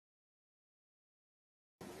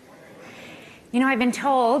You know, I've been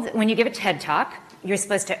told when you give a TED Talk, you're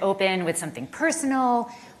supposed to open with something personal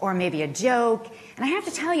or maybe a joke. And I have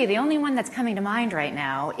to tell you, the only one that's coming to mind right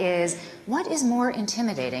now is, what is more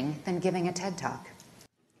intimidating than giving a TED Talk?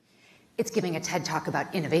 It's giving a TED Talk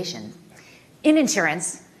about innovation in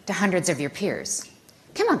insurance to hundreds of your peers.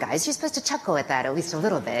 Come on, guys, you're supposed to chuckle at that at least a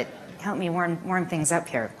little bit. Help me warm things up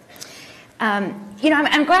here. You know,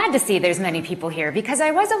 I'm glad to see there's many people here because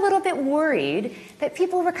I was a little bit worried that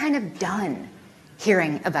people were kind of done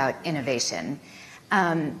hearing about innovation.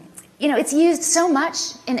 You know, it's used so much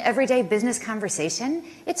in everyday business conversation,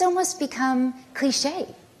 it's almost become cliche.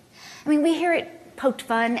 I mean, we hear it poked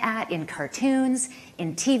fun at in cartoons,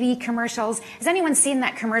 in TV commercials. Has anyone seen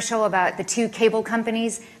that commercial about the two cable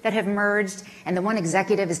companies that have merged, and the one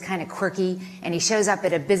executive is kind of quirky, and he shows up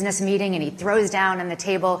at a business meeting and he throws down on the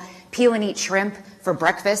table peel and eat shrimp for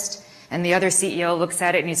breakfast, and the other CEO looks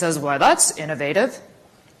at it and he says, "Well, that's innovative."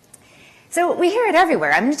 So we hear it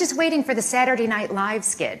everywhere. I'm just waiting for the Saturday Night Live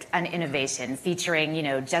skit on innovation featuring, you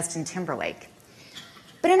know, Justin Timberlake.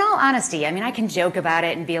 But in all honesty, I mean, I can joke about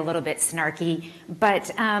it and be a little bit snarky,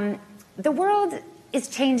 but the world is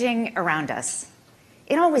changing around us.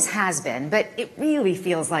 It always has been, but it really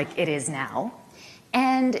feels like it is now.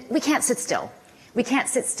 And we can't sit still. We can't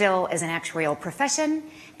sit still as an actuarial profession,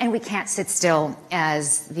 and we can't sit still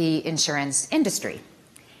as the insurance industry.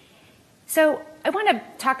 So I want to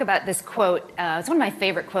talk about this quote. It's one of my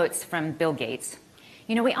favorite quotes from Bill Gates.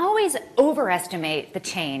 You know, we always overestimate the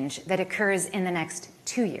change that occurs in the next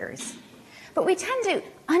 2 years, but we tend to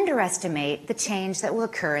underestimate the change that will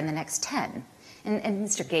occur in the next 10. And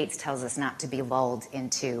Mr. Gates tells us not to be lulled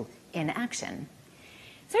into inaction.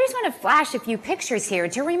 So I just want to flash a few pictures here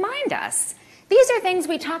to remind us. These are things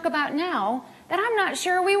we talk about now that I'm not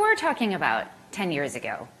sure we were talking about 10 years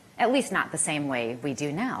ago, at least not the same way we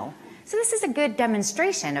do now. So this is a good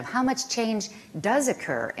demonstration of how much change does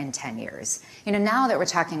occur in 10 years. You know, now that we're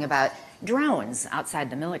talking about drones outside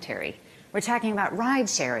the military, we're talking about ride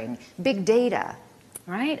sharing, big data,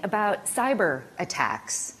 right? About cyber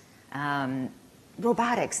attacks,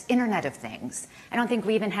 robotics, Internet of Things. I don't think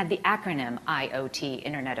we even had the acronym IoT,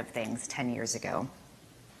 Internet of Things, 10 years ago.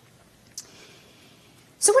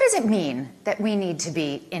 So what does it mean that we need to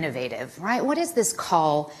be innovative, right? What is this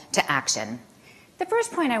call to action? The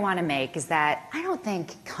first point I want to make is that I don't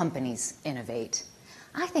think companies innovate.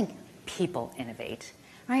 I think people innovate,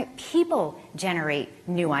 right? People generate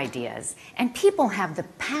new ideas, and people have the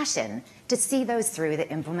passion to see those through the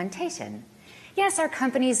implementation. Yes, our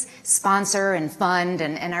companies sponsor and fund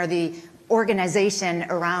and are the organization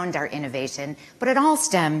around our innovation, but it all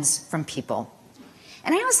stems from people.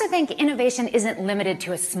 And I also think innovation isn't limited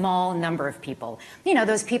to a small number of people. You know,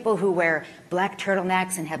 those people who wear black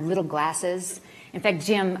turtlenecks and have little glasses. In fact,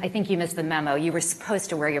 Jim, I think you missed the memo. You were supposed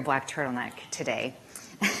to wear your black turtleneck today.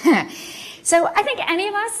 So I think any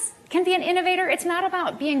of us can be an innovator. It's not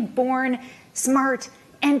about being born smart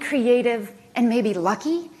and creative and maybe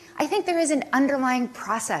lucky. I think there is an underlying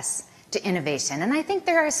process to innovation, and I think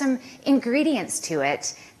there are some ingredients to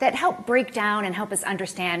it that help break down and help us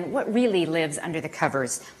understand what really lives under the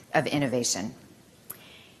covers of innovation.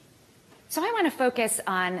 So I want to focus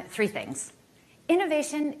on three things.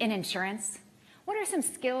 Innovation in insurance. What are some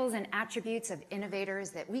skills and attributes of innovators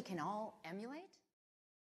that we can all emulate?